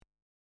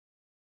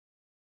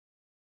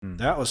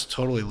That was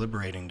totally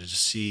liberating to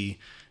just see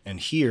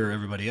and hear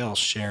everybody else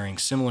sharing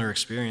similar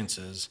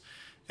experiences.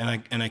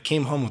 And I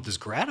came home with this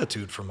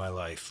gratitude for my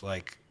life.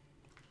 Like,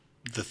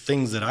 the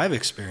things that I've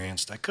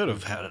experienced, I could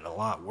have had it a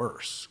lot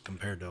worse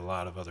compared to a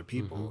lot of other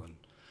people. And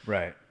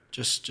Right.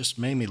 just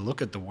made me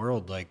look at the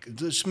world, like, it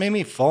just made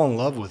me fall in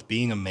love with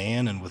being a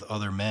man and with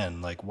other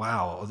men. Like,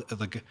 wow.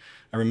 Like,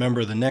 I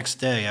remember the next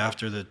day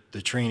after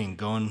the training,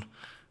 going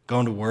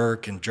to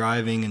work and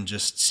driving and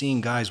just seeing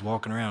guys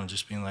walking around and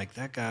just being like,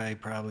 that guy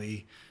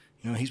probably,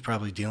 he's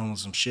probably dealing with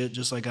some shit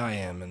just like I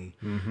am.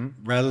 And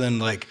rather than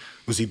like,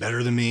 was he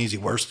better than me? Is he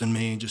worse than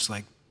me?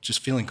 Just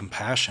feeling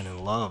compassion and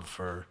love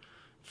for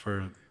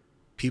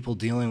people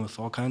dealing with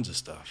all kinds of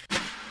stuff.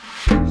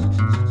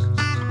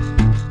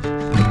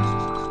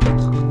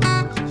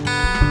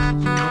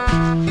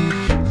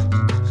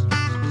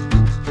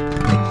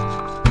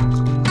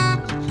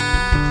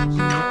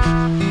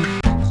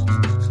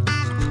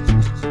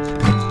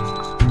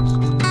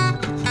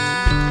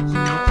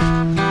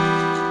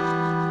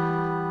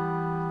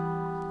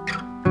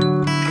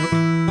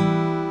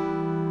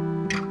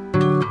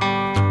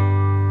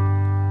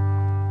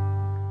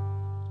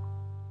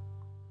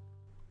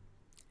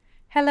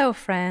 Hello,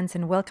 friends,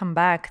 and welcome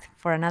back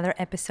for another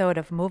episode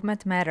of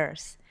Movement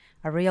Matters,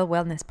 a real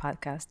wellness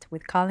podcast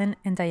with Colin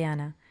and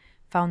Diana,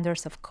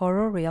 founders of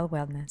Coro Real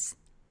Wellness.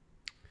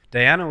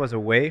 Diana was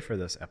away for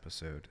this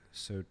episode,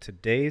 so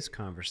today's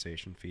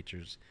conversation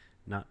features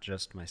not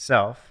just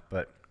myself,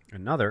 but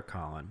another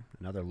Colin,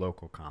 another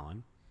local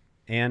Colin,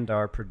 and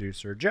our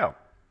producer, Joe.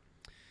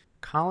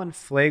 Colin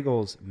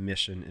Flagle's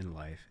mission in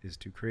life is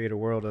to create a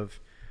world of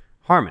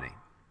harmony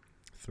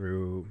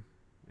through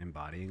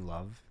embodying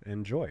love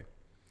and joy,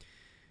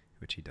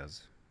 which he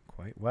does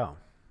quite well.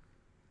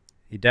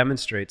 He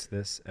demonstrates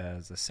this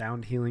as a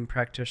sound healing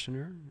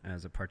practitioner,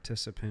 as a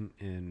participant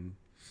in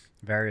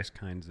various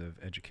kinds of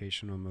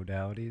educational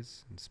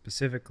modalities, and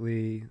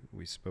specifically,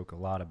 we spoke a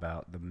lot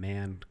about the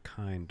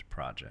Mankind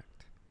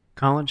Project.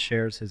 Colin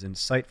shares his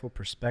insightful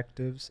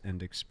perspectives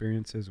and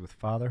experiences with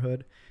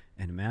fatherhood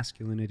and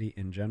masculinity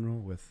in general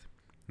with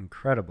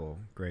incredible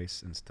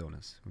grace and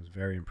stillness. It was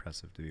very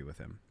impressive to be with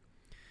him.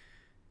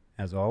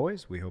 As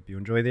always, we hope you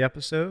enjoy the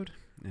episode,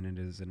 and it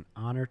is an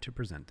honor to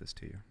present this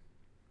to you.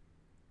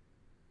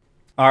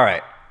 All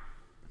right.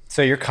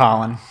 So you're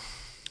Colin.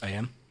 I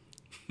am.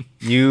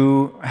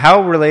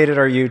 How related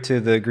are you to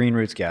the Green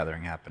Roots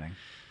gathering happening?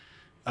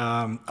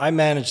 I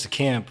manage the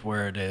camp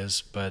where it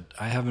is, but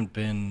I haven't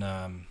been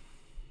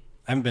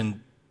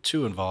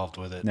too involved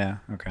with it. Yeah,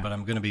 okay. But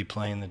I'm going to be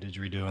playing the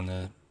didgeridoo and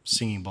the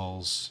singing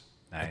bowls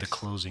at the Nice.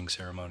 closing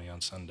ceremony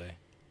on Sunday.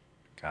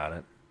 Got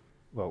it.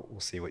 Well,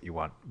 we'll see what you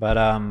want. But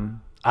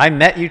I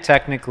met you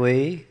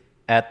technically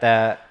at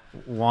that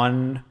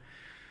one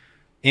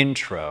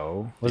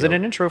intro. Was it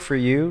an intro for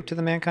you to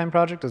the Mankind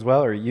Project as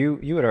well? Or you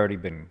had already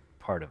been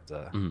part of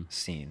the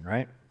scene,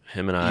 right?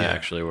 Him and I Yeah.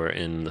 actually were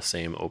in the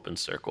same open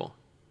circle.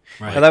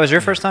 Right. Oh, that was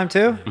your first time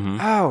too?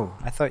 Oh,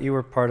 I thought you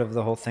were part of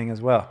the whole thing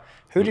as well.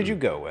 Who did you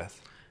go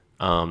with?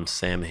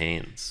 Sam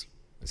Haynes.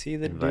 Was he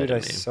the Invited dude I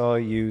me. saw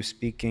you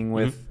speaking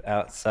with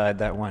outside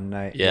that one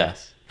night?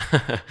 Yes.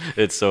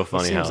 It's so He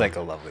funny seems how like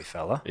a lovely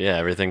fella. yeah,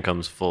 everything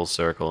comes full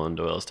circle in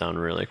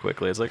Doylestown really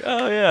quickly. It's like,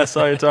 oh yeah, I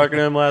saw you talking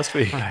to him last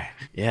week. Right.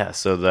 Yeah,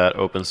 so that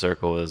open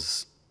circle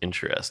was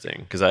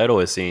interesting because I had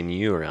always seen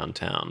you around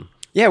town.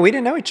 Yeah, we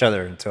didn't know each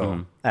other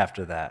until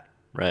after that.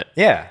 Right.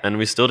 Yeah. And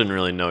we still didn't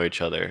really know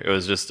each other. It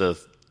was just a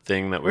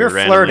thing that we We were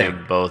randomly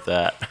flirting. both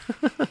at.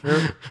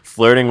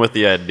 Flirting with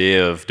the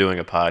idea of doing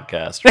a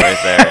podcast right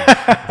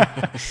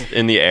there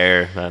in the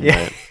air that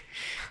Yeah.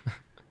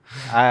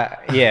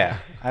 night.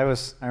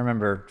 I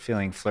remember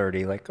feeling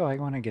flirty, like, oh, I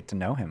want to get to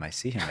know him. I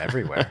see him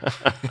everywhere.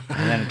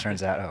 And then it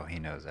turns out, oh, he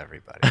knows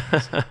everybody.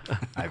 So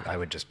I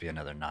would just be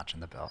another notch in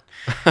the belt.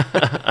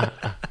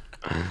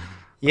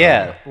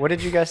 Yeah. What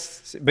did you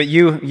guys? But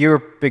you were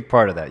a big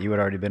part of that. You had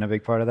already been a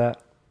big part of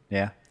that.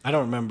 Yeah. I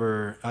don't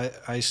remember.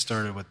 I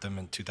started with them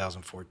in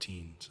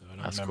 2014, so I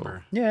don't That's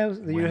remember. Yeah.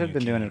 You when had you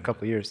been doing it a came.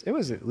 couple of years. It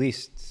was at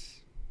least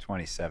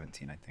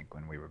 2017, I think,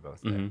 when we were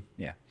both there.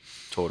 Yeah.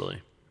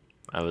 Totally.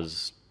 I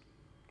was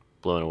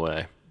blown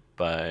away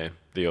by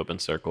the open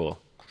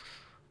circle.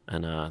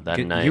 And that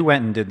night. You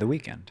went and did the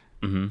weekend.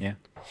 Mhm. Yeah.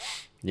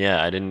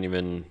 Yeah, I didn't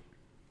even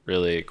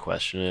really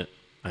question it.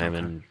 I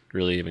haven't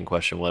really even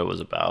questioned what it was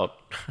about.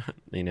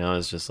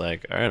 It's just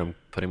like, all right, I'm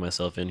putting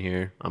myself in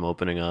here. I'm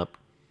opening up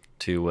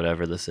to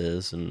whatever this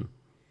is and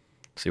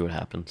see what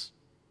happens.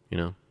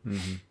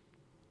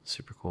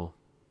 Super cool.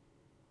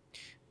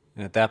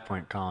 And at that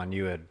point, Colin,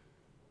 you had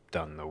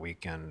done the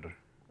weekend,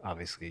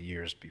 obviously,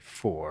 years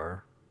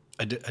before.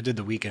 I did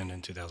the weekend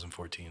in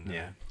 2014.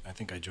 Yeah. I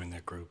think I joined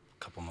that group a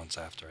couple months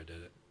after I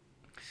did it.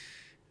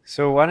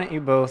 So why don't you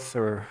both,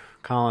 or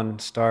Colin,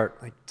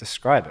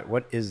 describe it.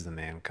 What is the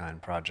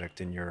Mankind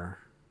Project in your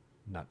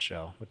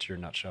nutshell? What's your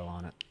nutshell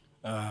on it?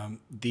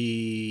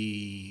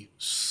 The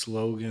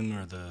slogan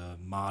or the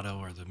motto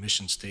or the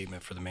mission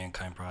statement for the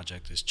Mankind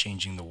Project is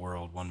changing the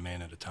world one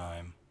man at a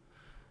time.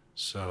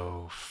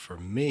 So for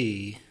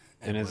me,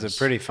 And is it a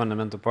pretty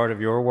fundamental part of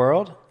your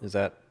world? Is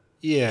that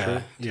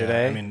Yeah,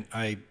 today? I mean,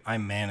 I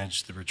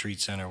manage the retreat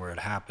center where it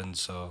happens,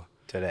 so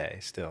Today,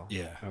 still.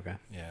 yeah. Okay.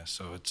 Yeah,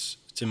 so it's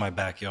in my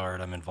backyard.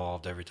 I'm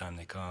involved every time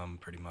they come,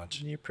 pretty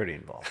much. You're pretty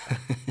involved.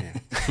 Yeah.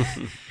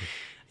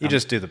 You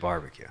just do the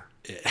barbecue.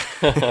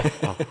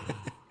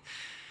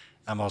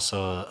 I'm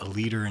also a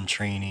leader in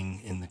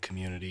training in the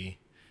community,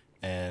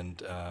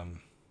 and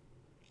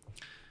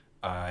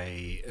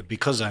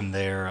because I'm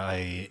there,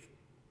 I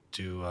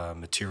do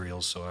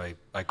materials, so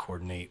I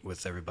coordinate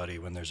with everybody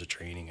when there's a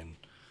training and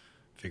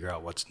figure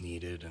out what's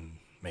needed and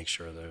make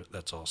sure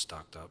that's all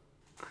stocked up.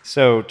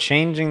 So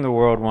changing the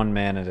world one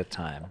man at a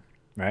time,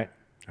 right?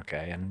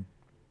 Okay, and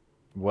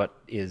what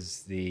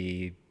is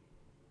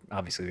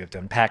obviously we have to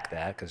unpack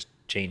that, because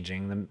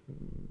changing the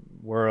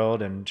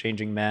world and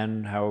changing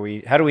men, how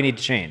do we need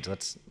to change?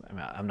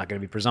 I'm not going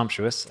to be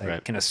presumptuous. I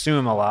Right. can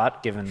assume a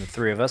lot given the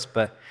three of us,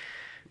 but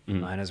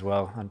might as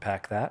well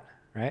unpack that,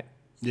 right?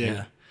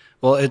 Yeah.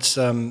 Well, it's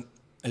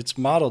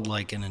modeled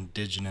like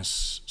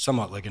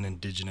somewhat like an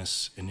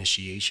indigenous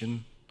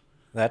initiation,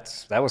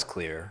 That was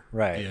clear,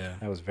 right? Yeah.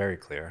 That was very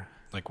clear.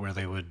 like where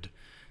they would,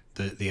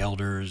 the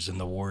elders and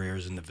the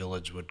warriors in the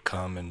village would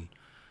come, and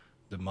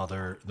the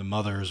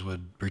mothers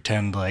would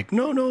pretend like,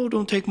 no,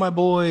 don't take my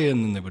boy,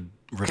 and then they would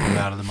rip him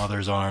out of the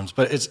mother's arms.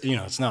 But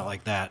it's not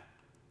like that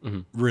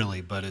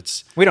really, but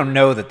it's We don't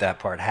know that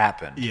part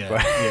happened.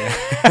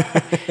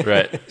 but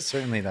Right.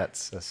 certainly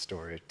that's a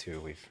story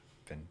too we've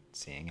been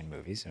seeing in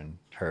movies and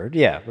heard.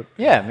 Yeah, but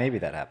yeah, maybe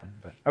that happened.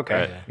 But okay,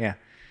 Right. yeah.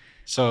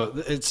 So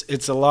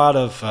it's a lot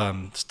of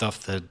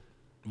stuff that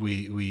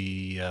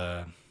we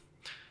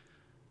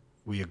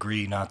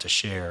agree not to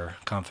share,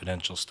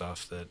 confidential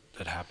stuff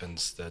that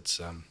happens. That's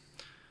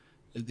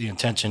the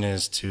intention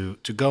is to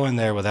go in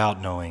there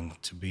without knowing,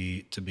 to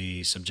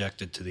be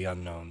subjected to the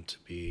unknown, to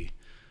be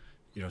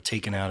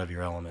taken out of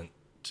your element,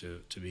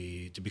 to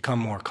become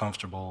more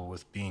comfortable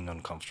with being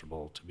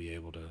uncomfortable, to be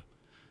able to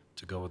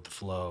go with the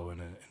flow in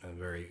a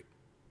very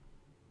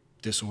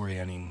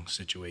disorienting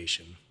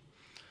situation.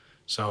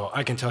 So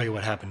I can tell you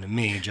what happened to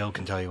me. Joe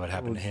can tell you what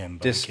happened to him.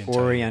 But we can't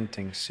tell you.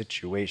 Disorienting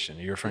situation.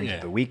 Are you referring Yeah.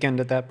 to the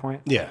weekend at that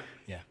point? Yeah.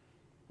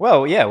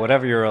 Well, yeah,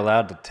 whatever you're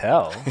allowed to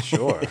tell,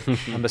 sure.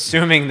 I'm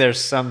assuming there's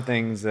some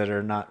things that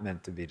are not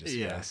meant to be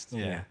discussed.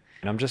 Yeah.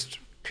 And I'm just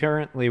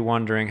currently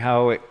wondering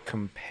how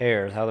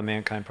the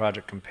Mankind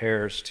Project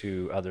compares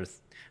to other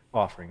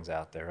offerings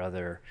out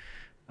there.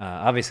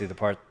 Obviously the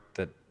part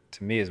that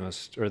to me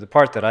the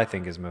part that I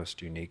think is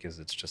most unique is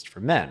it's just for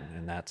men,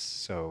 and that's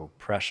so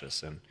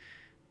precious. And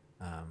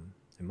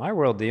in my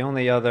world, the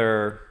only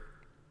other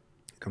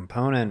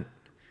component,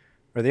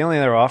 or the only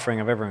other offering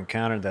I've ever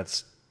encountered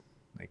that's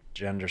like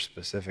gender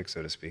specific,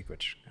 so to speak,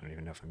 which I don't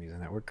even know if I'm using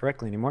that word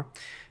correctly anymore,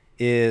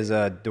 is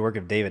the work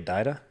of David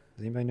Dida.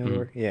 Does anybody know the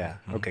work? Yeah.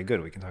 Okay,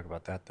 good. We can talk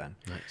about that then.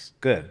 Nice.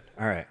 Good.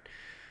 All right.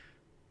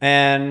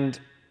 And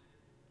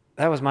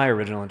that was my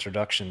original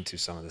introduction to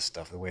some of this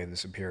stuff, the way of the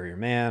superior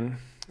man.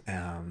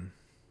 And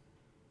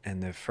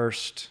the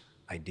first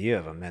idea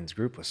of a men's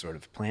group was sort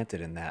of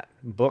planted in that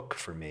book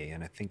for me.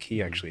 And I think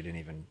he actually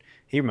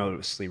he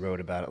mostly wrote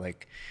about it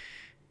like,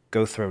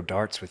 go throw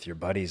darts with your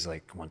buddies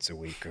like once a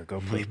week, or go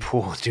play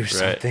pool, do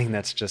something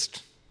that's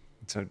just,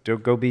 so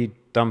go be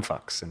dumb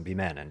fucks and be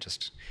men and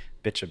just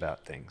bitch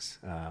about things.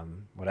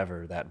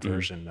 Whatever that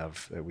version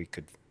of that we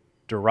could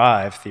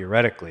derive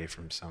theoretically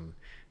from some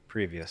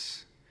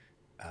previous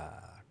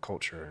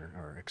culture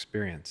or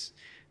experience.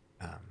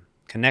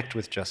 Connect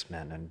with just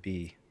men and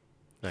be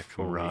That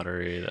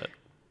camaraderie, that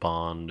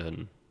bond,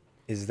 and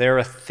Is there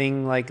a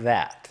thing like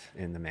that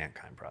in the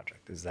Mankind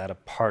Project? Is that a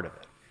part of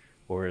it?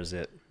 Or is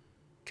it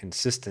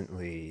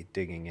consistently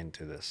digging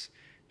into this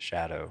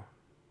shadow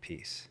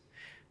piece?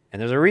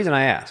 And there's a reason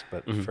I ask,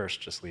 but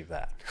first just leave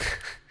that.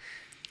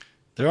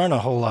 There aren't a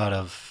whole lot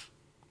of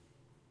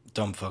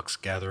dumb fucks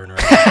gathering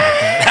around like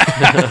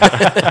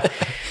that.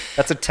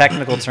 That's a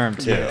technical term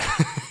too.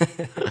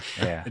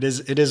 Yeah.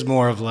 It is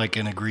more of like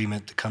an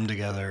agreement to come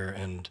together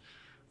and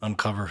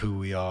uncover who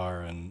we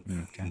are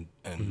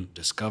and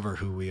discover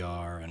who we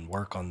are and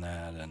work on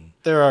that. And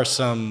there are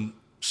some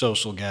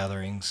social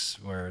gatherings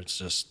where it's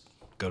just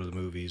go to the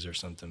movies or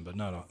something, but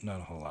not a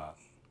whole lot.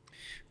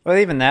 Well,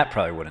 even that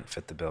probably wouldn't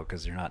fit the bill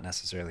because you're not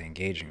necessarily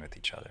engaging with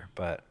each other.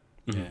 But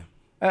Yeah.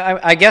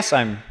 I guess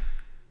I'm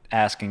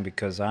asking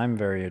because I'm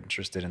very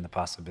interested in the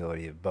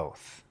possibility of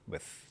both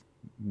with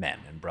men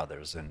and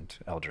brothers and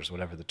elders,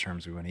 whatever the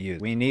terms we want to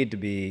use.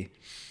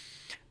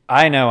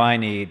 I know I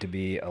need to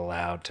be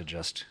allowed to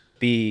just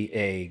be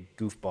a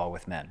goofball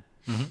with men.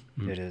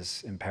 It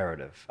is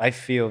imperative. I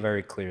feel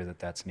very clear that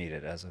that's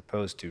needed, as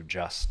opposed to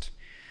just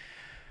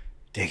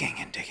digging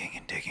and digging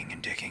and digging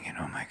and digging and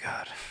oh my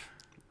God.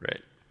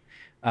 right.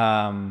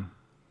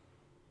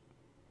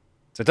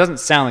 So it doesn't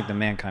sound like the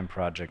Mankind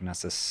Project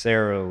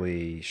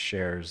necessarily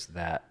shares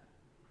that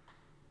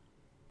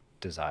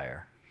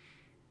desire.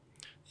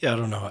 Yeah, I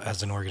don't know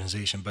as an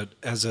organization, but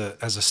as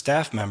a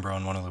staff member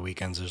on one of the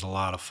weekends, there's a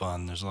lot of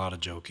fun. There's a lot of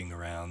joking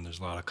around. There's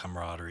a lot of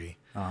camaraderie.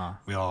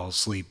 We all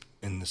sleep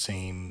in the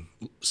same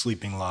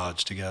sleeping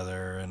lodge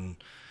together and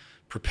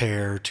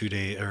prepare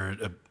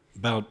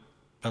about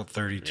about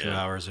 32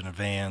 hours in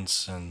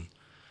advance, and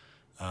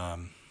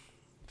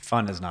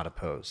Fun is not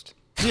opposed.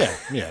 yeah.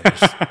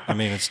 I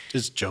mean,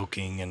 it's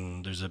joking,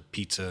 and there's a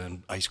pizza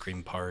and ice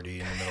cream party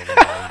in the middle of the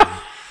night.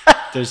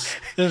 And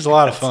there's a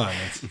lot of fun.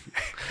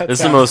 This is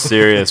the most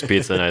serious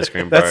pizza and ice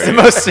cream party. That's the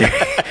most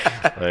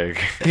serious.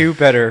 Like, You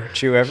better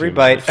chew every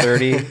bite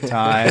 30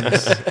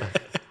 times.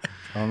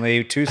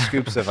 Only 2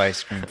 scoops of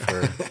ice cream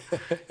for.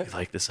 you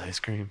like this ice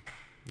cream?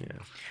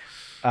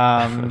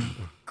 Yeah.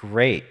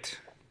 Great.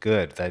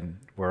 Good. Then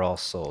we're all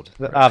sold.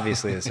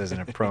 Obviously, this isn't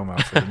a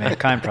promo for the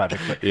Mankind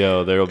Project, but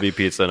Yo, there will be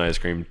pizza and ice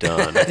cream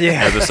done.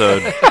 Yeah.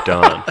 Episode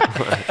done.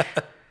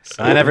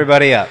 sign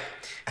everybody up.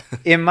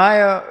 In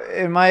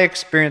my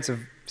experience of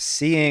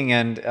seeing,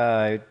 and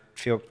I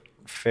feel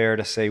fair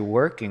to say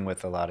working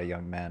with a lot of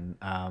young men,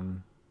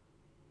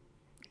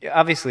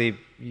 obviously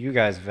you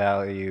guys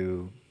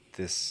value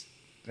this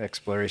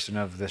exploration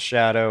of the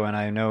shadow, and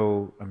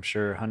I'm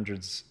sure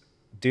hundreds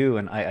do,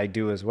 and I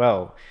do as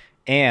well.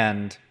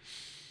 And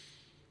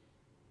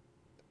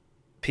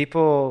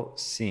people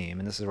seem,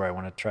 and this is where I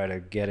want to try to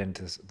get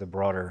into the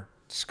broader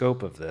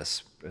scope of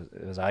this,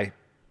 as I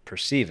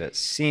perceive it,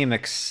 seem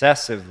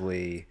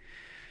excessively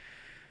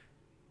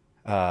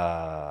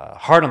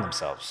hard on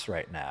themselves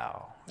right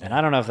now. And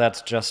I don't know if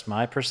that's just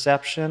my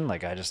perception.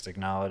 Like, I just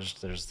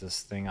acknowledged there's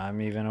this thing I'm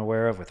even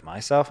aware of with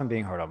myself and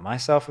being hard on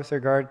myself with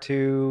regard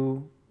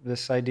to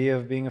this idea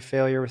of being a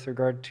failure with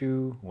regard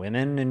to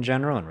women in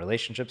general and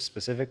relationships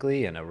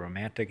specifically and a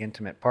romantic,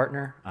 intimate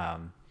partner.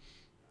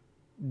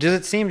 Does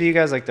it seem to you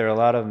guys like there are a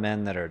lot of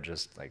men that are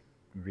just like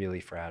really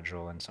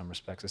fragile in some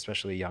respects,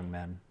 especially young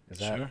men? Is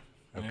that Sure.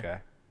 okay? Yeah.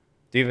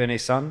 Do you have any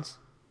sons?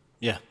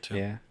 Yeah, too.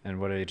 Yeah. And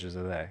what ages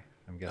are they?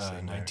 I'm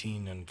guessing they're-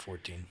 19 and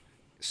 14.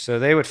 So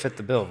they would fit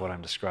the bill of what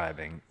I'm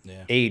describing,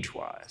 Yeah.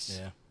 age-wise.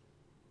 Yeah.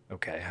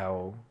 Okay.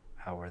 How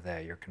are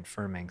they? You're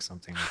confirming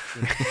something.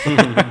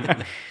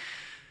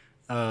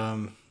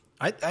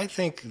 I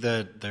think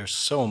that there's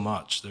so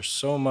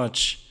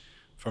much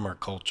from our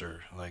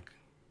culture. Like,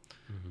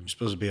 you're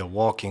supposed to be a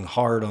walking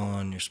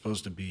hard-on. You're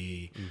supposed to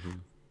be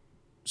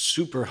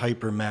super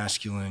hyper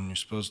masculine. You're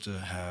supposed to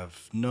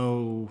have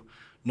no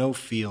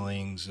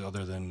feelings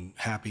other than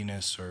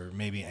happiness or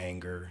maybe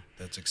anger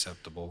that's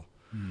acceptable.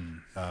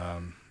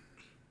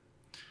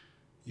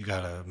 You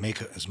gotta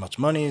make as much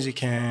money as you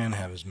can,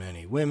 have as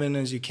many women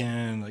as you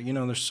can. Like,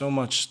 there's so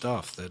much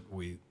stuff that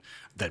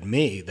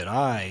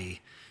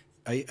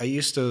I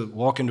used to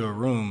walk into a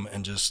room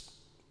and just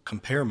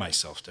compare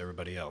myself to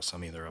everybody else.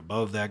 I'm either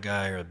above that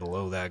guy or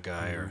below that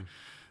guy, or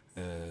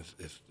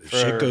if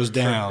shit goes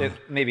down,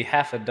 maybe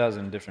half a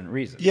dozen different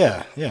reasons.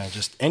 yeah,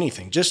 just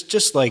anything.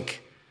 Just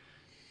like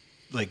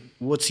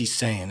what's he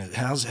saying?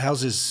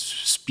 How's his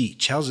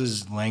speech? How's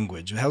his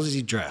language? How's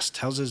he dressed?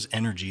 How's his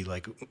energy?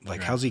 Like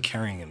how's he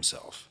carrying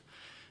himself?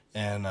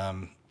 And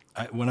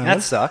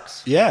That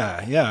sucks.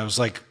 Yeah, I was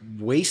like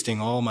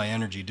wasting all my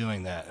energy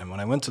doing that. And when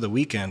I went to the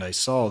weekend, I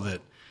saw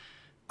that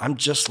I'm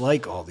just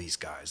like all these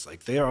guys.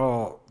 Like, they're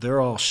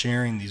all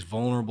sharing these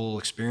vulnerable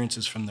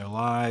experiences from their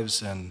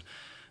lives, and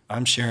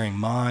I'm sharing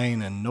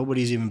mine, and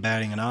nobody's even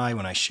batting an eye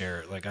when I share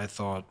it. Like, I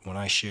thought when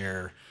I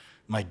share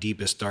my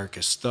deepest,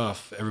 darkest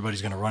stuff,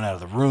 everybody's going to run out of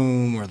the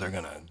room, or they're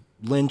going to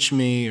lynch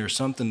me, or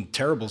something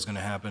terrible is going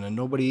to happen, and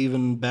nobody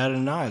even batted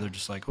an eye. They're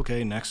just like,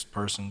 okay, next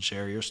person,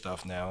 share your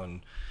stuff now.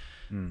 And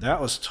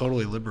that was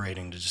totally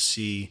liberating to just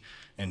see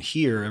and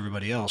hear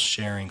everybody else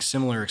sharing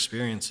similar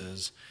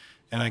experiences.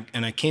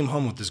 And I came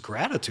home with this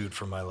gratitude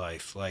for my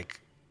life. Like,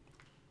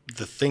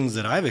 the things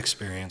that I've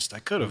experienced, I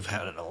could have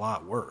had it a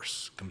lot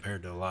worse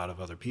compared to a lot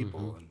of other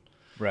people. And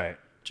Right.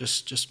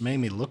 just made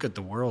me look at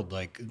the world.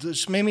 Like,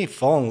 just made me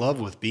fall in love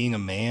with being a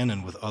man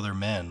and with other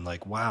men.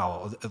 Like,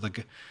 wow.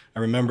 Like, I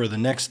remember the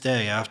next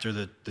day after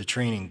the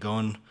training,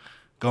 going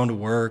to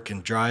work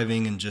and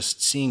driving and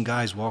just seeing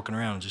guys walking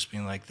around and just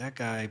being like, that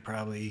guy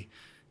probably,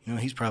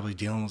 he's probably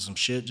dealing with some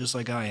shit just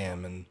like I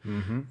am.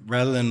 And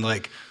rather than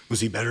like, was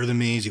he better than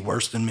me? Is he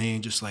worse than me?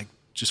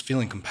 Just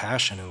feeling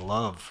compassion and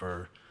love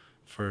for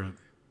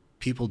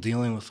people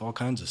dealing with all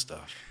kinds of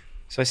stuff.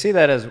 So I see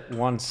that as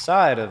one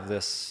side of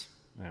this,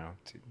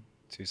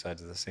 two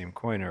sides of the same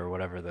coin, or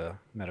whatever the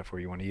metaphor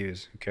you want to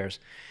use. Who cares?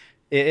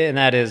 And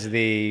that is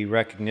the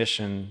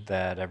recognition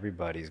that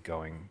everybody's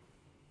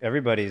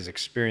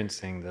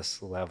experiencing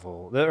this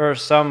level.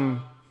 There's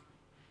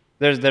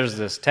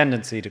this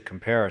tendency to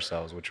compare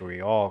ourselves, which we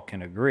all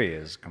can agree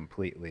is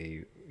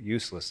completely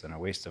useless and a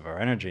waste of our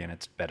energy, and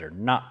it's better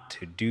not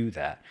to do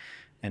that,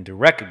 and to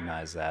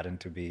recognize that, and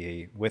to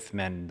be with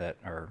men that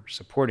are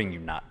supporting you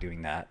not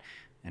doing that,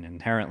 and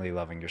inherently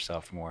loving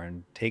yourself more,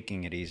 and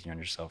taking it easy on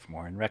yourself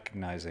more, and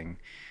recognizing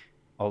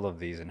all of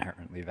these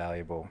inherently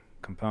valuable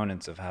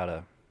components of how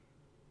to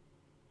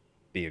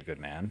be a good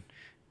man.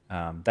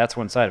 That's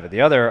one side of it.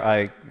 The other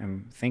I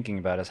am thinking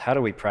about is, how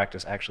do we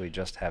practice actually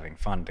just having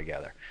fun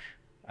together,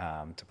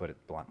 to put it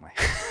bluntly.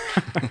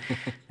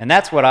 And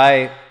that's what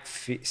I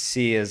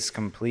see as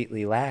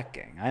completely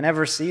lacking. I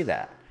never see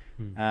that.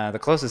 The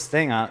closest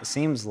thing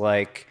seems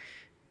like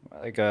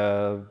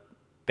a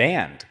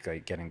band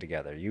getting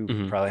together.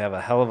 You probably have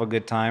a hell of a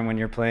good time when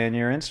you're playing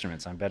your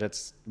instruments. I bet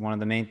it's one of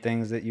the main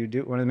things that you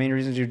do, one of the main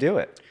reasons you do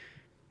it.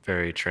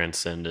 Very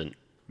transcendent.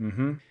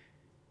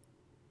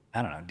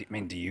 I don't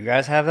know. Do you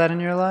guys have that in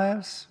your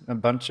lives? A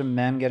bunch of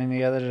men getting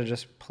together to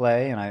just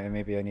play? And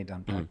maybe I need to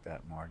unpack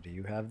that more. Do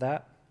you have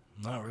that?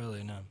 Not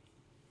really, no.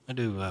 I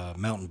do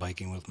mountain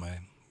biking with my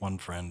one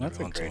friend That's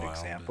every a once in a great while.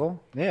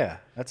 example. Yeah,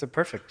 that's a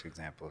perfect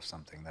example of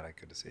something that I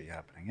could see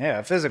happening.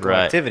 Yeah, physical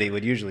Right. activity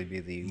would usually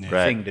be the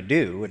Right. thing to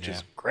do, which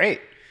is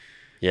great.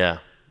 Yeah,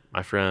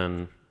 my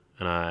friend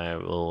and I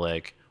will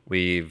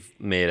we've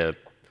made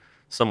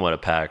somewhat a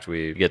pact.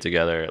 We get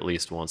together at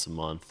least once a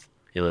month.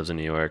 He lives in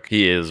New York.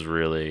 He is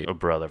really a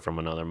brother from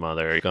another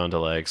mother. We've gone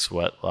to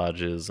sweat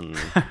lodges and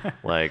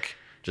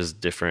just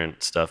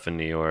different stuff in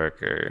New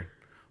York, or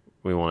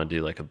we want to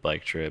do a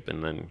bike trip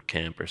and then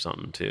camp or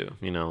something too.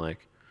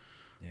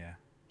 Yeah.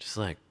 Just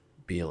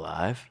be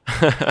alive.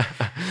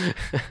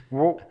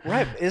 Well,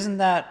 right. Isn't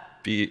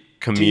that...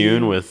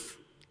 Commune with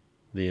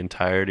the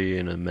entirety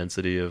and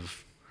immensity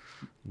of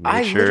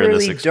I nature in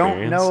this literally don't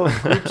experience. know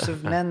of groups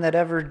of men that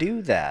ever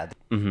do that.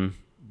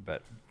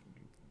 But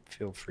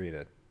feel free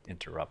to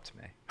interrupt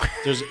me.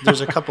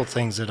 There's a couple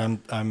things that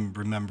I'm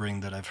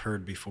remembering that I've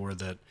heard before,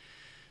 that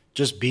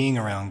just being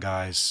around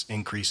guys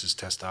increases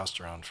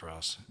testosterone for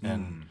us.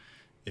 And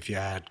if you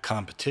add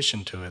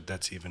competition to it,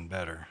 that's even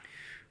better.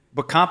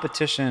 But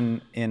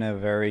competition in a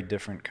very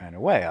different kind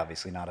of way.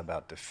 Obviously not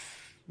about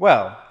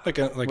well, Like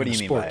what in do a you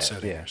mean by sports it?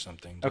 setting Yeah. or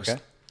something. Okay.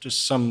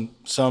 Just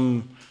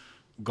some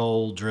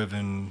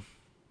goal-driven,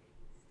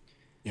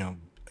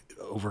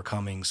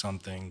 overcoming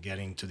something,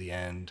 getting to the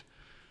end,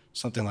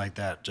 something like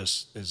that.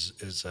 Just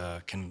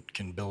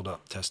can build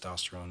up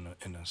testosterone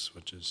in us,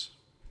 which is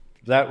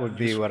That would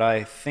be what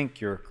I think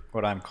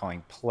what I'm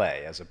calling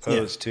play, as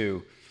opposed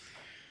to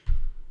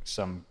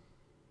some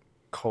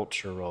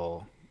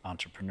cultural,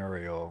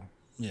 entrepreneurial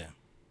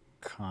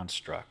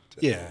construct.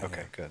 Yeah.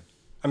 Okay, good.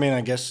 I mean,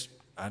 I guess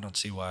I don't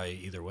see why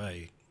either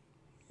way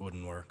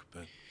wouldn't work,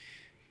 but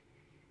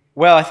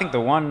Well, I think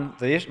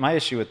my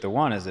issue with the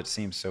one is it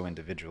seems so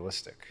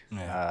individualistic.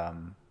 Yeah.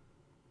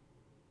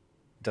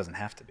 It doesn't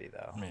have to be,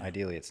 though. Yeah.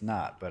 Ideally, it's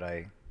not. But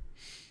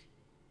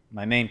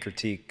my main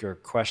critique or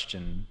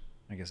question,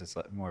 I guess it's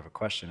more of a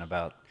question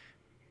about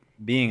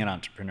being an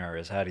entrepreneur,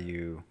 is how do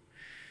you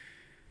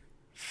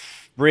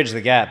bridge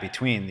the gap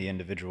between the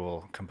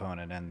individual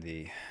component and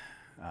the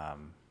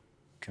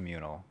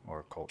communal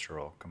or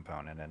cultural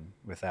component, and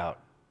without,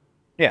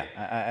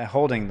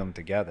 holding them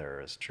together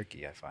is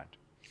tricky, I find.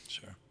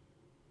 sure.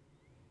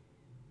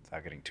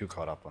 Without getting too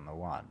caught up on the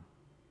one.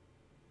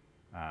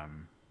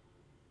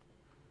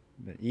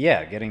 But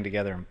getting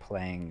together and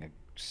playing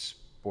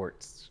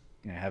sports,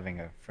 having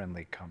a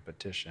friendly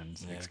competition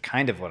is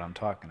kind of what I'm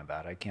talking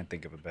about. I can't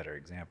think of a better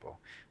example.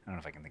 I don't know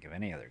if I can think of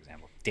any other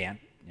example.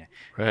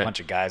 Right. A bunch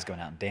of guys going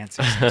out and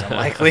dancing seems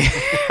unlikely.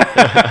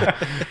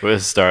 We'll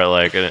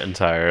start an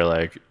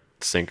entire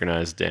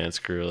synchronized dance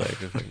crew,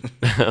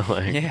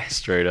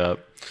 straight up.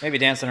 Maybe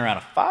dancing around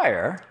a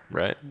fire.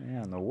 Right.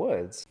 Yeah, in the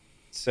woods.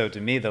 So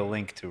to me, the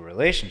link to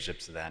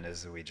relationships then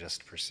is that we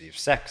just perceive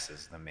sex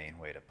as the main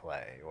way to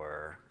play,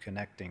 or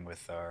connecting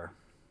with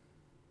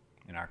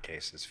in our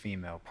cases,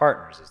 female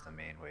partners is the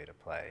main way to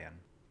play. And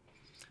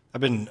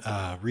I've been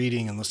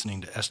reading and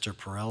listening to Esther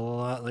Perel a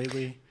lot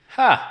lately.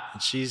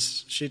 And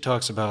she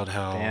talks about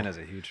how Dan is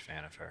a huge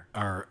fan of her.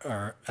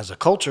 our as a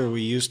culture,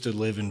 we used to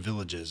live in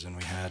villages, and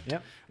we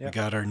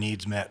got our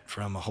needs met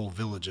from a whole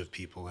village of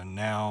people, and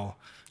now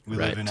we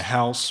live in a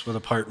house with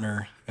a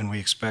partner, and we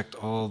expect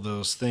all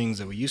those things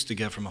that we used to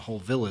get from a whole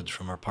village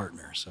from our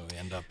partner. So we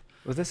end up.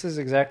 Well, this is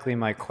exactly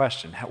my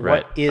question.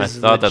 Right. What is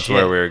I thought that's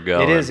where we were legit?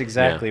 going. It is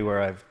exactly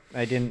where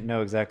I didn't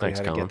know exactly Thanks,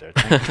 how to Colin. get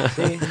there.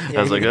 Thank you. See?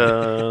 I was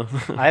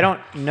like, I don't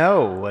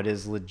know what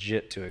is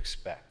legit to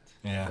expect.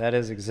 Yeah. That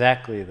is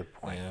exactly the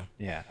point.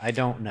 Yeah. I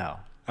don't know.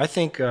 I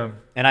think. And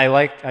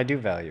I do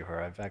value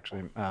her. I've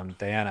actually,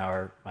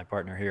 Diana, my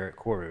partner here at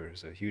Koru,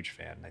 is a huge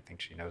fan. I think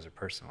she knows her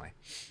personally.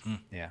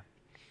 Yeah.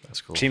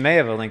 that's cool. She may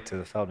have a link to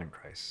the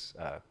Feldenkrais.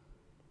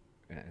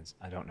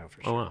 I don't know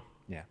for sure. Oh, wow.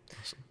 Yeah.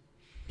 Awesome.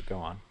 Go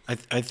on.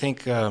 I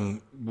think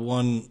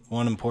one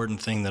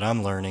important thing that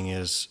I'm learning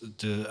is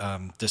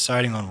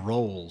deciding on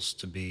roles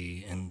to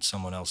be in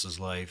someone else's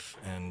life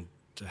and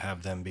to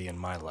have them be in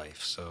my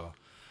life. So,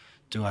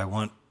 do I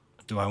want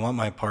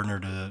my partner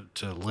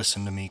to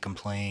listen to me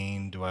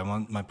complain? Do I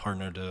want my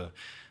partner to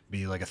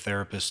be like a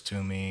therapist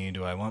to me?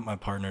 Do I want my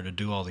partner to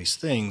do all these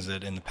things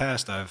that in the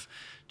past I've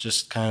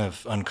just kind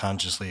of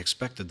unconsciously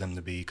expected them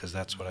to be, because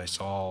that's what I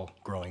saw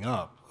growing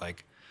up.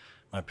 Like,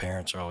 my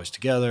parents are always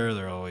together,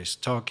 they're always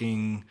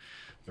talking,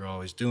 they're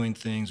always doing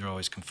things, they're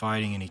always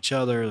confiding in each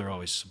other, they're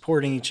always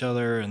supporting each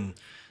other, and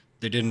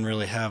they didn't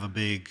really have a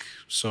big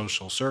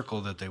social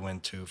circle that they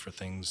went to for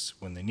things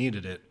when they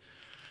needed it.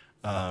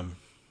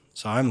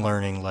 So I'm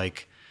learning,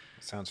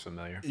 Sounds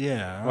familiar.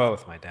 yeah, Well,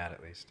 with my dad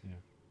at least. Yeah.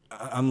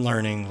 I'm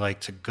learning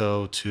to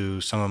go to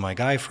some of my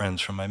guy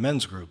friends from my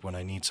men's group when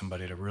I need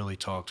somebody to really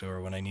talk to,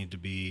 or when I need to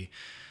be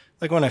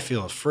like when I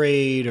feel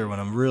afraid or when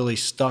I'm really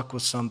stuck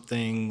with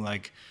something,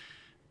 like,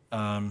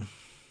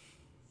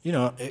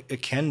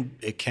 it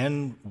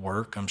can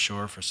work, I'm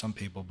sure, for some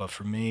people, but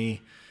for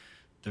me,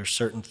 there's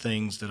certain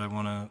things that I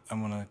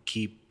wanna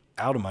keep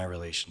out of my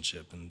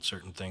relationship, and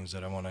certain things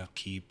that I wanna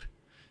keep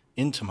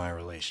into my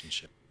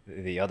relationship.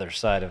 The other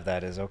side of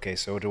that is, okay,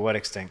 so to what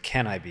extent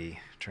can I be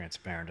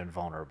transparent and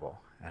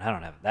vulnerable?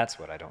 And that's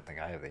what I don't think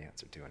I have the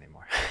answer to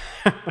anymore.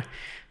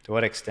 To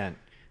what extent?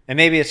 And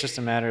maybe it's just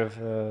a matter of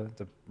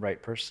the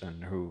right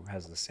person who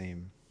has the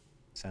same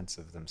sense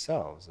of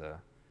themselves.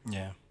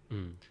 Yeah.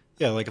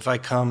 Yeah, like if I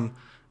come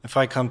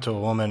to a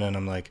woman and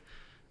I'm like,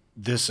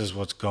 this is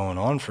what's going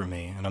on for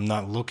me, and I'm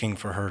not looking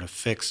for her to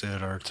fix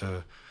it or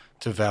to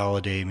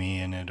validate me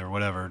in it or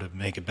whatever to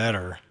make it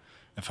better.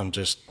 If I'm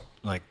just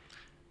like,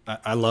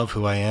 I love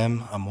who I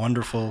am, I'm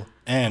wonderful,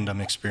 and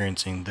I'm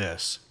experiencing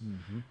this.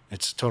 Mm-hmm.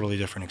 It's a totally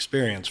different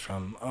experience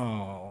from,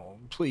 oh,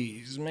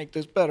 please make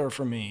this better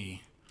for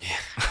me. Yeah.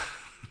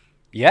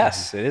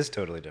 Yes, it is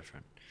totally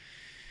different.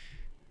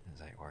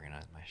 As I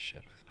organize my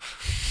shit.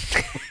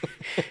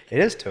 It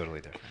is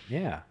totally different.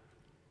 Yeah.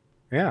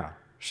 Yeah.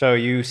 So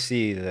you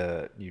see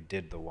you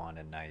did the one,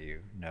 and now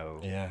you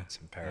know it's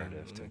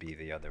imperative to be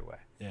the other way.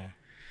 Yeah.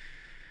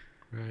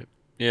 Right.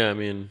 Yeah, I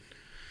mean,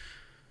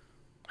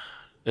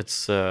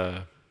 it's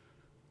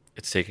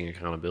taking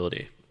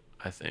accountability,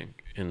 I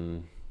think,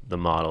 in the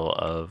model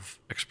of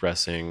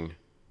expressing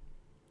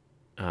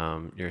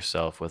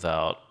yourself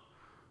without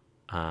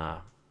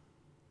that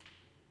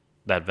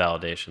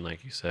validation,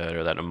 like you said,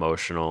 or that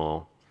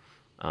emotional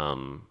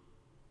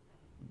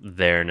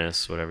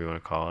there-ness, whatever you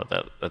want to call it,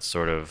 that's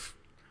sort of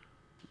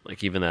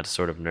like, even that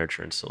sort of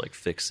nurturance to like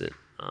fix it.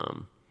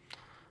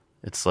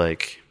 It's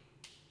like,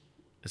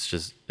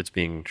 it's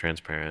being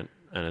transparent,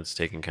 and it's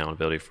taking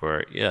accountability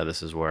for,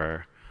 this is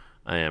where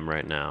I am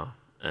right now.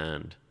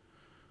 And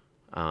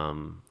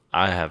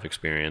I have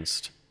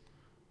experienced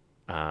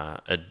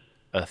a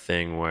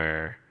thing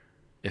where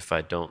if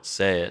I don't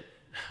say it,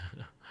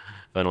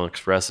 if I don't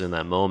express it in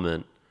that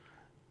moment,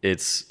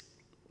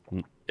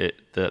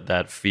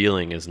 that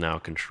feeling is now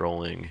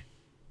controlling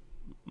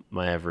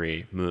my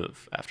every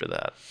move after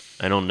that.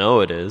 I don't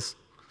know it is.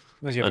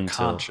 Because you have a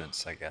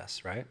conscience, I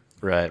guess, right?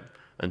 Right.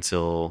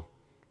 Until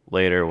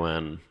later,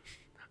 when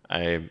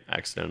I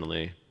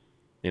accidentally,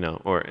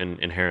 or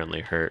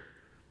inherently hurt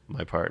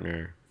my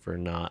partner for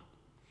not,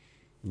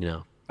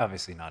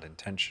 obviously not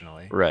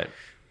intentionally. Right.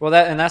 Well,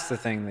 that's the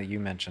thing that you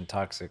mentioned,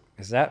 toxic.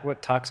 Is that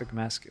what toxic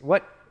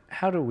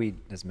how do we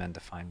as men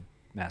define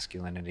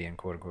masculinity and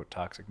quote unquote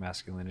toxic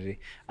masculinity?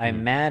 I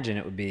imagine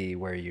it would be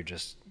where you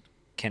just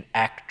can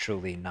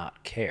actually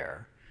not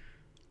care.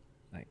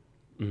 Like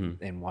in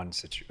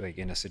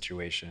in a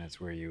situation, it's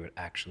where you would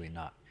actually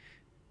not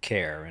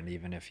care. And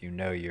even if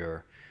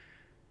you're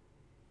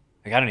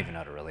like, I don't even know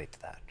how to relate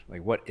to that.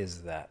 Like, what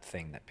is that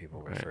thing that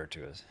people refer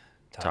to as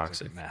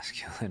toxic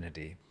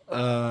masculinity?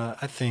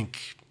 I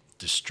think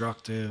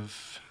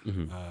destructive,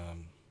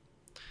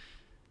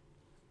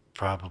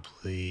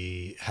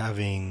 probably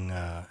having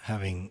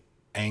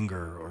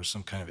anger or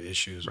some kind of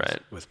issues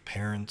with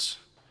parents,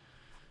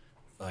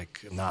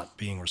 like not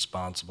being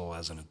responsible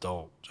as an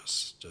adult,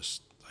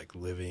 just like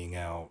living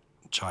out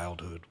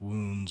childhood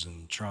wounds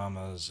and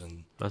traumas,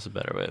 and that's a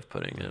better way of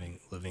putting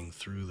it. Living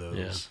through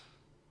those,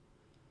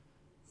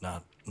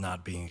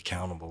 not being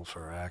accountable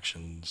for our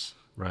actions.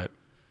 Right.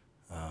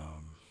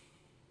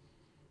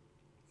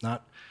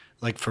 Not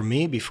like, for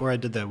me, before I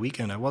did that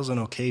weekend, I wasn't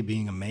okay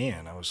being a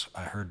man.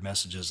 I heard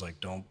messages like,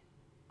 don't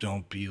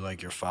be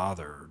like your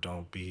father,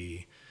 or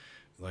the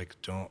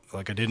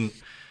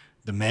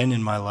men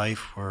in my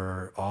life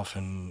were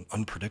often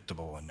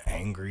unpredictable and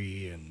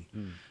angry and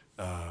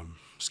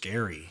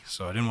scary.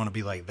 So I didn't want to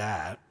be like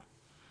that.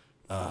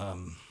 I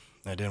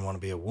didn't want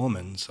to be a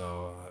woman,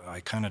 so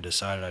I kind of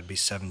decided I'd be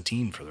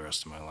 17 for the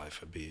rest of my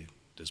life. I'd be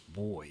this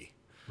boy.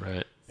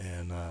 Right.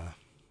 And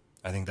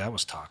I think that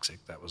was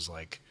toxic. That was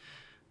like,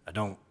 I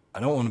don't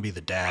want to be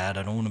the dad.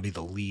 I don't want to be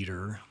the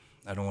leader.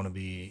 I don't want to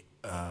be...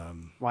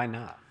 Why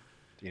not?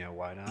 Do you know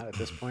why not at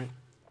this point?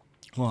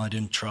 Well, I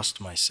didn't trust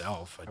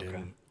myself. I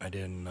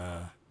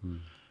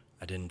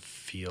didn't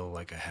feel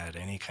like I had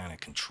any kind of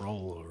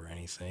control over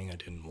anything. I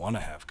didn't want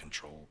to have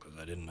control because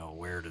I didn't know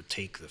where to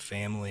take the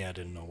family. I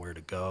didn't know where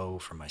to go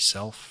for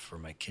myself, for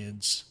my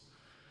kids.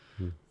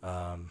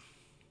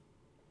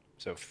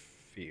 So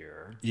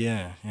fear.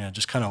 Yeah,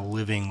 just kind of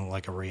living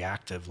like a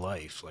reactive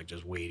life, like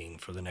just waiting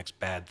for the next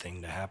bad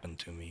thing to happen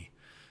to me,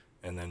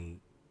 and then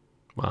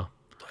like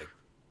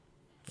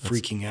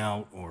freaking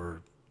out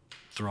or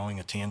throwing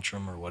a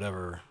tantrum or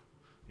whatever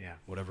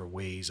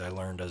ways I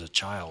learned as a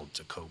child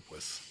to cope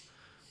with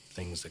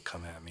things that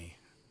come at me.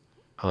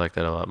 I like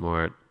that a lot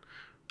more. It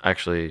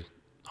actually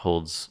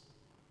holds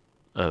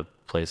a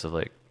place of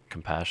like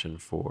compassion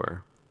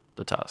for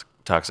the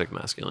toxic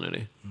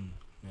masculinity.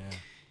 Yeah.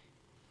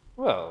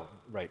 Well,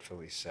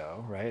 rightfully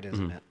so, right?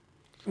 Isn't it?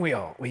 We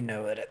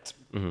know that it's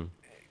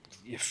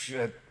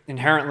if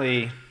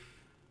inherently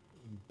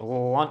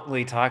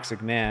bluntly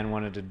toxic man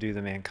wanted to do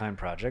the Mankind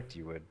Project,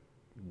 you would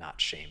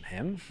not shame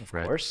him, of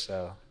Right. course.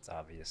 So it's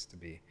obvious to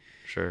be,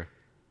 Sure.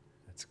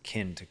 it's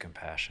akin to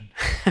compassion.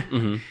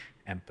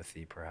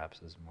 Empathy,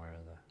 perhaps, is more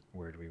of the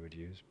word we would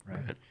use,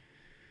 right? Right.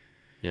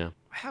 Yeah.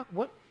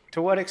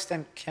 To what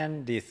extent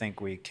do you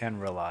think we can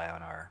rely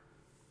on our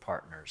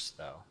partners,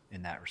 though,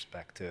 in that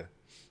respect, to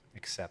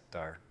accept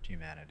our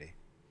humanity?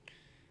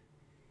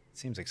 It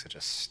seems like such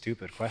a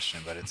stupid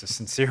question, but it's a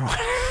sincere one.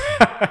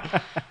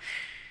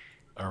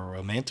 Are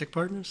romantic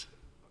partners?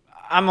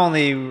 I'm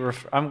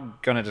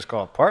going to just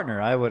call it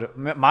partner.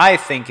 My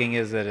thinking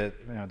is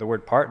that the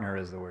word partner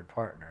is the word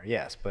partner.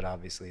 Yes, but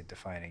obviously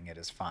defining it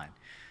is fine.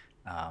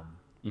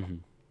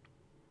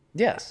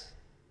 Yes.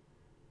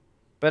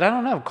 But I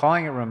don't know,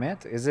 calling it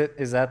romantic, is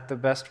that the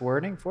best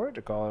wording for it,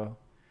 to call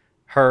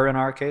her, in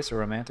our case, a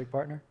romantic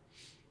partner?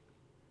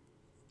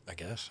 I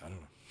guess. I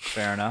don't know.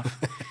 Fair enough.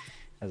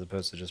 As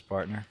opposed to just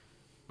partner.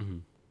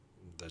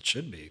 That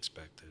should be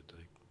expected.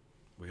 Like,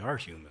 we are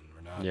human.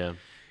 Yeah.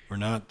 We're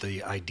not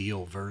the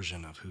ideal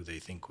version of who they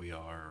think we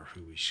are or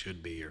who we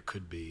should be or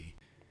could be.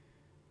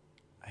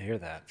 I hear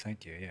that.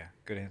 Thank you. Yeah,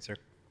 good answer.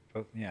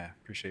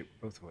 Appreciate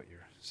both of what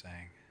you're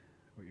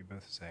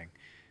both saying.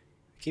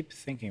 I keep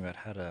thinking about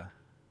how to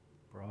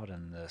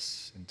broaden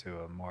this into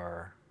a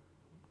more,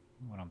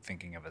 what I'm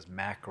thinking of as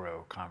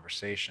macro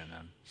conversation,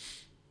 and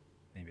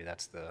maybe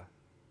that's the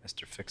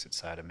Mr. Fix-It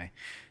side of me.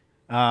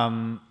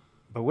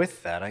 But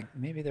with that,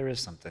 maybe there is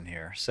something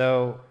here.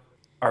 So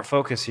our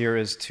focus here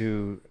is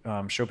to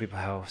show people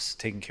how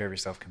taking care of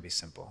yourself can be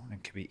simple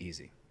and can be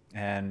easy.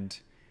 And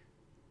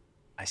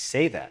I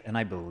say that, and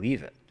I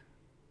believe it.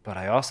 But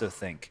I also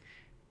think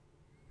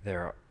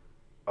there are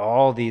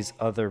all these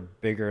other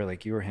bigger,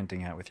 like you were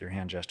hinting at with your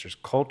hand gestures,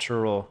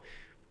 cultural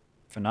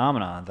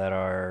phenomena that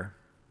are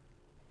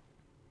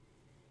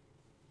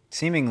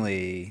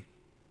seemingly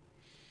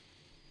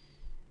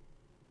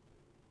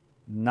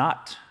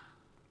not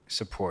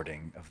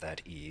supporting of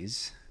that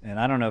ease. And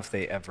I don't know if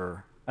they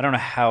ever, I don't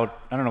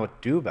know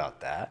what to do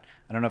about that.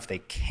 I don't know if they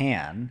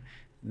can.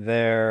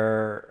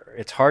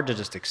 It's hard to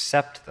just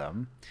accept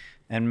them.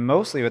 And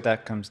mostly what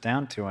that comes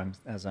down to,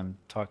 as I'm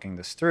talking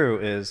this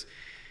through, is,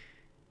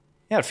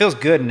 it feels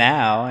good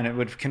now, and it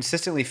would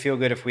consistently feel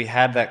good if we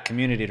had that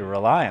community to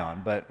rely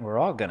on, but we're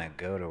all going to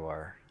go to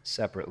our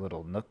separate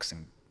little nooks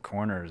and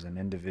corners and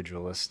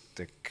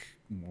individualistic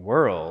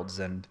worlds.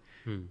 And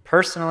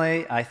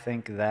personally, I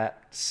think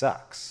that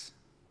sucks.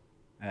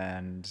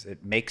 And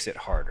it makes it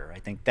harder. I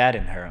think that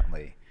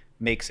inherently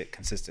makes it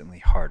consistently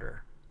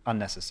harder,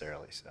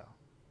 unnecessarily so.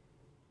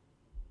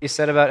 You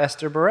said about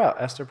Esther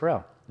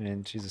Perel. I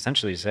mean, she's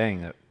essentially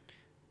saying that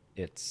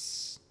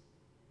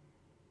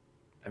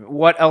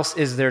what else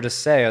is there to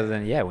say other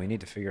than, we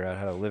need to figure out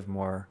how to live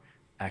more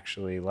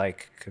actually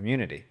like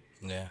community?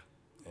 Yeah.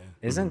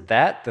 Isn't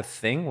that the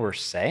thing we're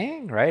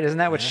saying, right? Isn't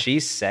that what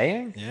she's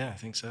saying? Yeah, I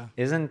think so.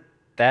 Isn't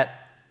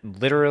that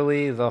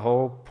literally the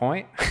whole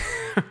point?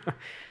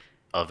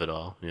 Of it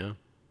all, yeah.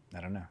 I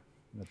don't know.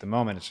 At the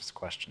moment, it's just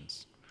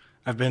questions.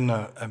 I've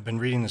been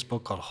reading this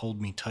book called Hold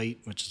Me Tight,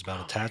 which is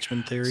about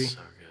attachment theory.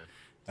 So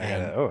good.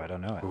 I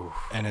don't know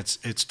it. And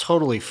it's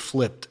totally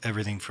flipped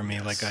everything for me.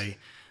 Yes. Like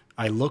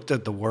I looked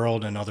at the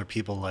world and other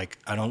people like,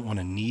 I don't want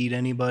to need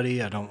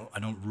anybody. I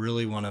don't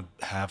really want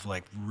to have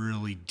like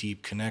really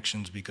deep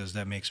connections because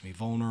that makes me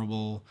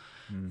vulnerable.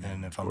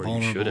 And if I'm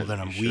vulnerable, then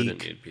I'm weak. You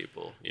shouldn't need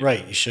people.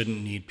 Right. You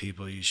shouldn't need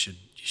people. You should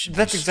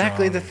That's be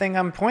exactly strong. the thing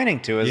I'm pointing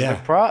to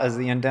as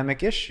the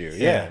endemic issue.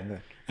 Yeah.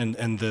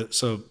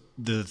 So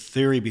the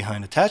theory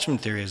behind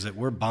attachment theory is that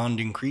we're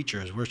bonding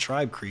creatures, we're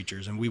tribe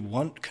creatures, and we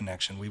want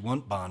connection, we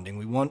want bonding,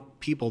 we want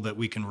people that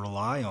we can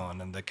rely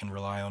on and that can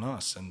rely on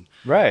us. And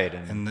right.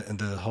 And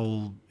the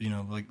whole,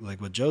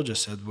 like what Joe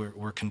just said,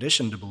 we're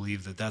conditioned to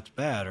believe that that's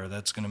bad or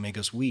that's going to make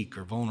us weak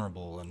or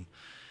vulnerable. And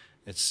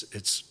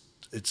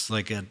it's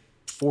like at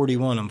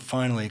 41, I'm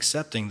finally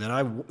accepting that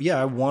I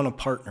want a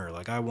partner.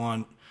 Like I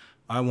want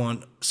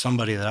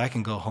somebody that I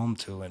can go home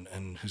to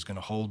and who's going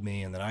to hold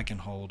me and that I can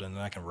hold and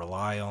that I can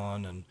rely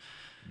on. And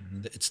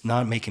it's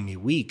not making me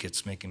weak.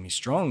 It's making me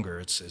stronger.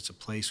 It's a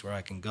place where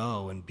I can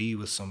go and be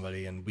with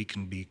somebody and we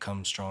can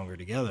become stronger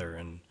together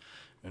and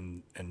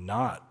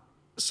not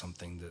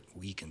something that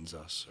weakens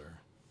us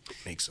or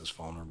makes us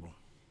vulnerable.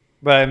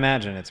 But I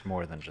imagine it's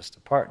more than just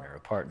a partner. A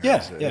partner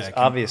is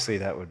obviously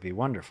that would be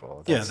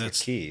wonderful. That's the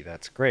key.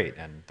 That's great.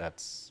 And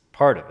that's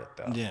part of it,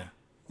 though. Yeah.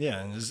 Yeah,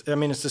 and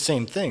it's the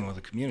same thing with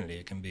a community.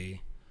 It can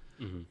be,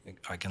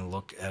 I can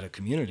look at a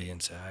community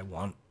and say, I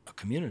want a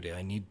community.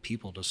 I need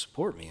people to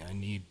support me. I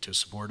need to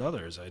support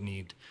others. I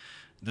need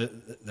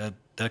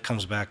that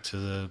comes back to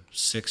the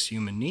 6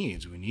 human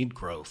needs. We need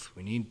growth.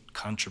 We need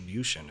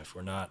contribution. If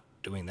we're not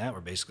doing that,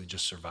 we're basically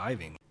just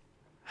surviving.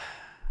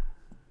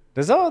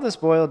 Does all this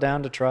boil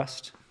down to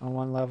trust on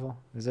one level?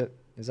 Is that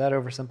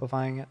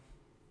oversimplifying it?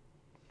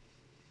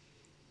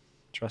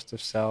 Trust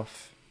of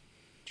self,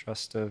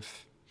 trust of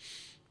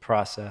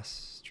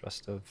process,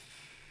 trust of,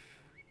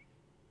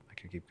 I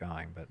could keep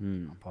going, but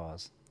I'll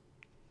pause.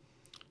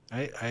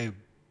 I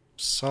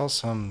saw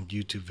some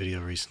YouTube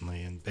video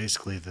recently, and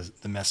basically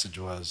the message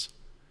was,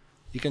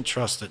 You can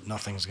trust that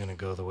nothing's going to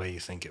go the way you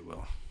think it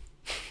will.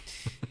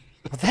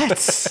 Well,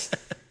 that's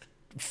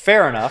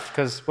fair enough,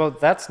 because, well,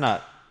 that's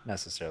not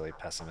necessarily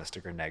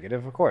pessimistic or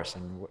negative, of course.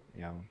 And,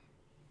 you know,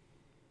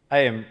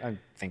 I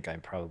think I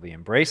probably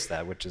embrace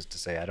that, which is to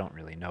say I don't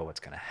really know what's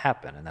going to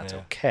happen, and that's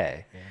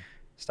okay. Yeah.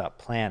 Stop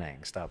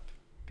planning. Stop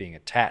being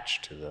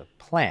attached to the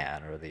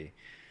plan or the...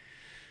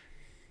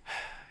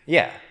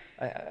 Yeah.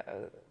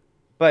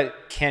 But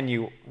can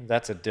you...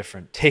 That's a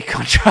different take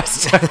on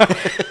trust.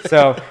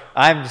 So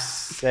I'm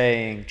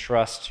saying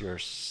trust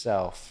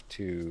yourself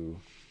to...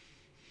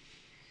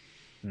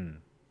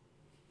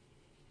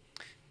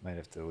 Might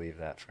have to leave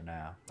that for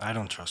now. I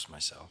don't trust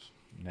myself.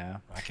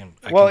 No? I can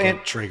Well,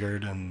 get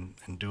triggered and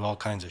do all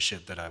kinds of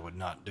shit that I would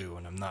not do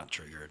when I'm not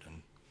triggered.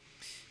 And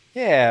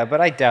Yeah, but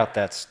I doubt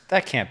that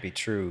can't be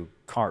true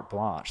carte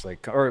blanche,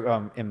 like,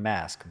 or en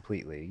masse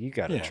completely. You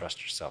got to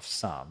trust yourself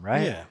some,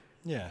 right?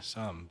 Yeah,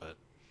 some, but...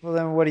 Well,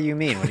 then what do you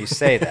mean when you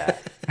say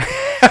that?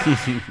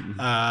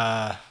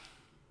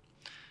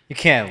 You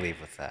can't leave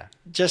with that.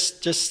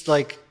 Just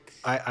like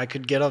I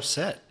could get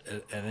upset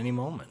at any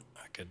moment.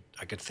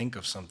 I could think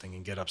of something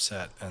and get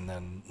upset and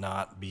then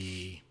not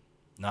be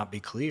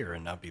clear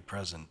and not be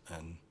present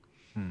and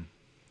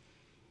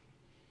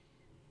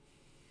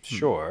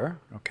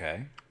Sure.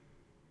 Okay.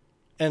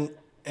 and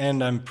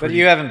I'm But pretty...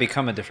 you haven't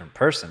become a different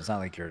person. It's not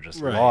like you're just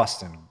Right.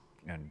 lost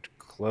and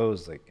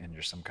closed, like, and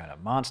you're some kind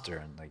of monster,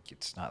 and like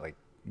it's not like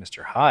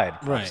Mr.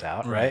 Hyde pops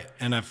out, right?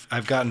 And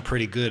I've gotten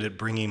pretty good at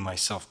bringing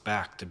myself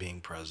back to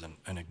being present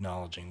and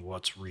acknowledging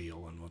what's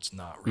real and what's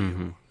not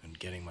real, and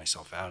getting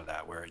myself out of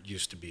that, where it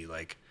used to be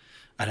like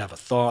I'd have a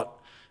thought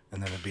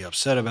and then I'd be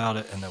upset about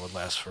it, and that would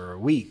last for a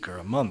week or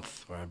a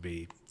month, where I'd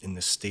be in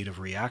this state of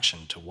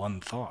reaction to one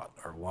thought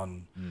or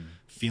one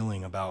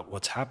feeling about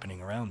what's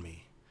happening around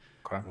me.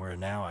 Okay. Where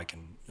now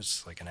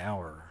it's like an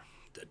hour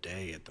a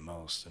day at the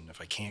most, and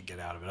if I can't get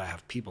out of it, I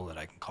have people that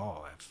I can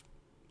call. I have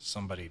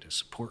somebody to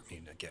support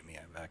me to get me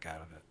back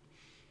out of it.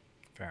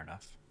 Fair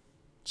enough.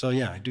 So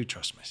yeah, I do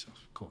trust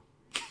myself. Cool.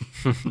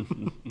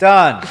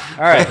 Done.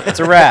 All right,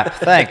 it's a wrap.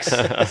 Thanks.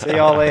 See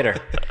y'all later.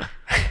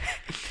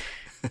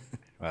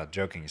 Well,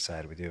 joking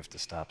aside, we do have to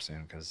stop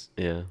soon because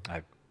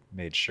I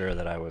made sure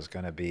that I was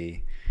going to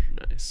be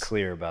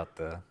clear about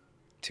the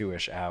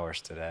 2-ish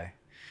hours today.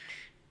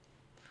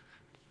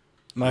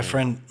 My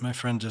friend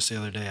just the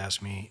other day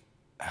asked me,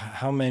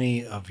 how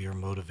many of your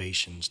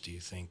motivations do you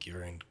think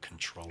you're in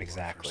control of, or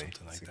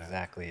something like that?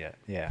 Exactly it.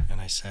 Yeah.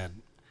 And I said,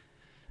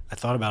 I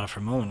thought about it for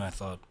a moment. I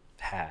thought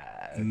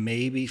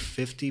maybe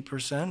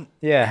 50%.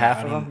 Yeah,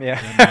 half of them.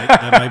 Yeah,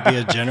 that might be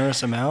a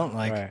generous amount.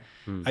 Like, right.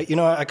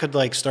 I could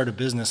like start a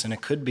business, and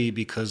it could be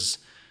because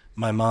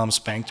my mom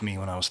spanked me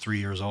when I was 3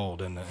 years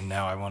old, and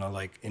now I want to,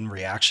 like, in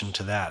reaction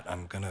to that,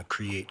 I'm gonna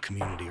create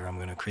community, or I'm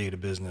gonna create a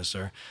business,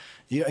 or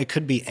it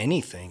could be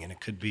anything, and it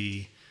could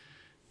be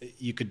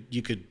you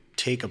could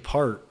take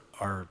apart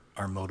our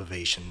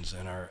motivations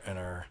and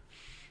our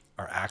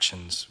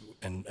actions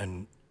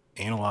and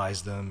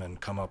analyze them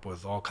and come up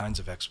with all kinds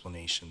of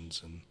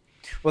explanations. And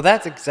well,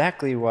 that's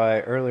exactly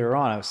why earlier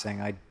on I was saying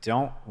I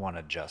don't want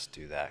to just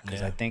do that,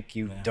 because I think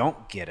you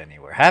don't get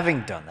anywhere.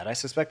 Having done that, I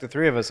suspect the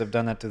three of us have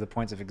done that to the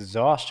points of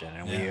exhaustion,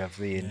 and we have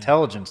the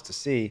intelligence to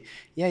see,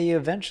 you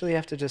eventually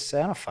have to just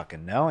say, I don't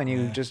fucking know, and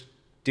you just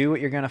do what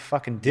you're going to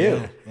fucking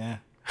do. Yeah.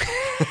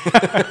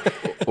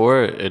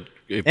 Or it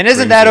and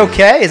isn't that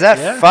okay? Is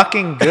that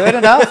fucking good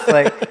enough?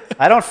 Like,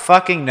 I don't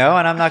fucking know,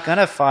 and I'm not going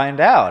to find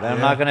out.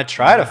 I'm not going to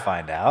try to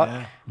find out.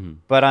 Yeah.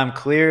 But I'm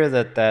clear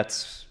that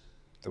that's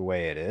the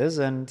way it is,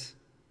 and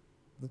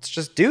let's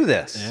just do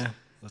this. Yeah,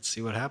 let's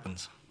see what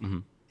happens. Mm-hmm.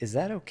 Is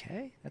that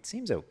okay? That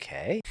seems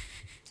okay.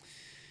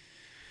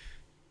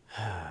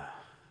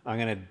 I'm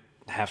going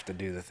to have to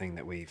do the thing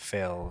that we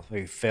failed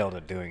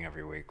at doing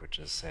every week, which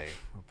is say,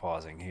 we're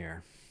pausing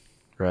here.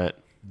 Right.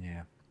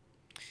 Yeah.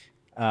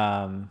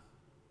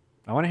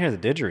 I want to hear the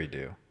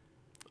didgeridoo.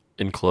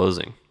 In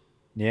closing.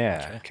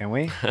 Yeah. Okay. Can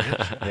we?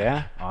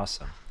 Yeah.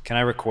 Awesome. Can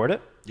I record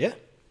it? Yeah.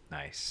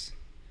 Nice.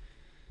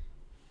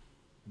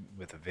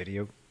 With a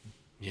video.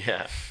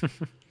 Yeah.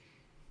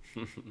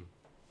 How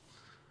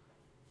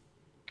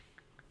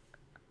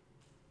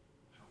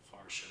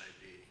far should I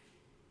be?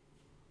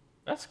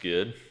 That's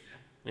good.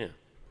 Yeah.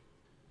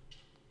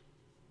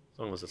 As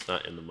long as it's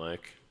not in the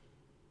mic.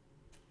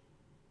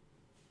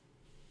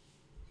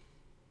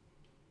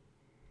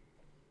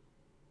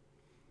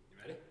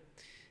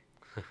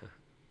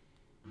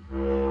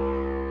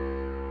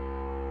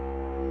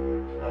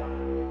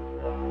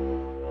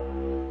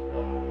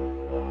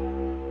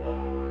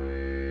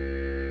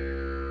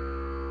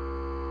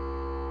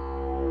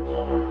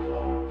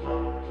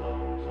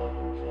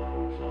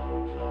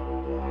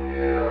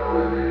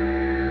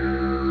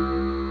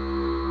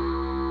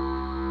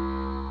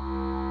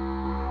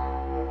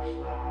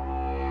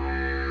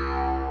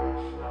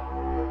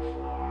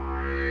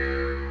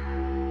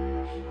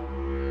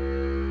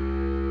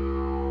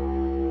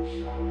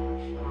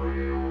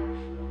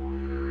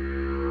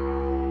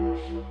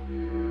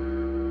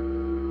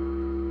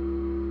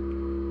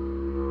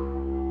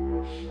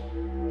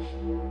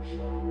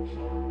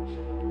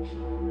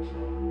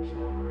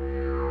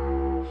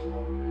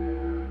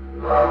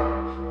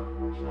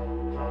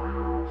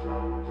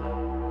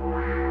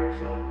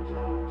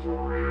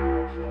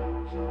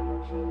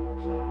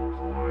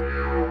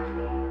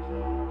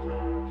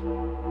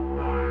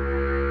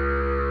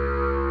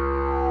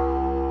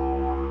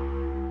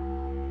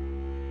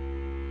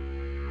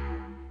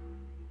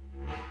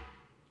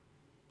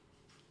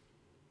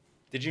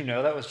 Did you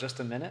know that was just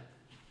a minute?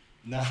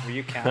 No. Were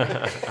you counting?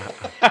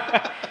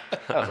 That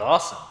was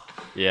awesome.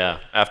 Yeah.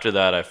 After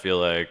that, I feel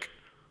like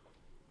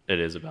it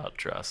is about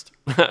trust.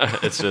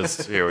 It's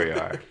just, here we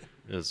are.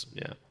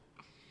 Yeah.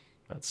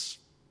 That's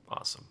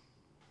awesome.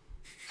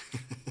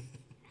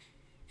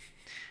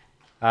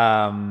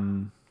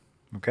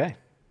 Okay.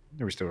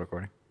 Are we still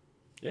recording?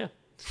 Yeah.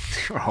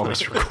 We're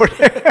always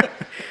recording.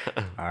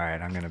 All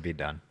right, I'm going to be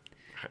done.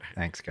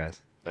 Thanks,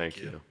 guys. Thank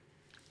you.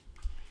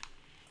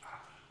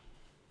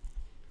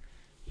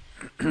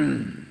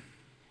 Good.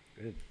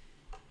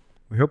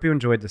 We hope you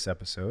enjoyed this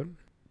episode.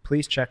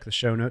 Please check the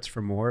show notes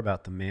for more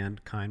about the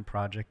Mankind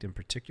Project in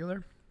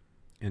particular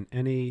and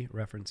any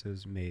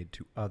references made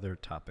to other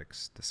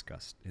topics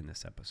discussed in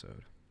this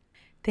episode.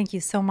 Thank you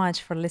so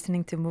much for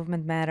listening to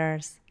Movement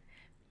Matters.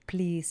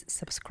 Please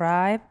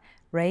subscribe,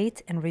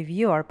 rate, and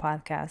review our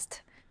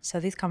podcast so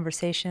these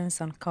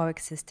conversations on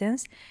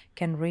coexistence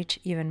can reach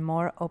even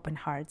more open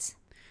hearts.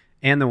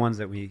 And the ones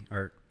that we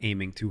are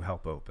aiming to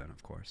help open,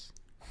 of course.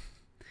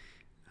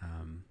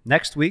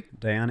 Next week,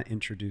 Diana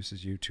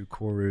introduces you to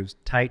Koru's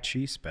Tai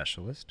Chi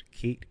specialist,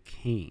 Kate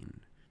Kane.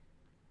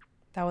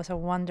 That was a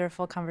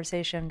wonderful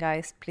conversation,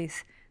 guys.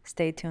 Please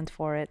stay tuned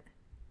for it.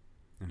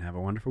 And have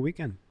a wonderful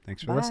weekend.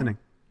 Thanks for Bye. listening.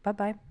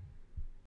 Bye-bye.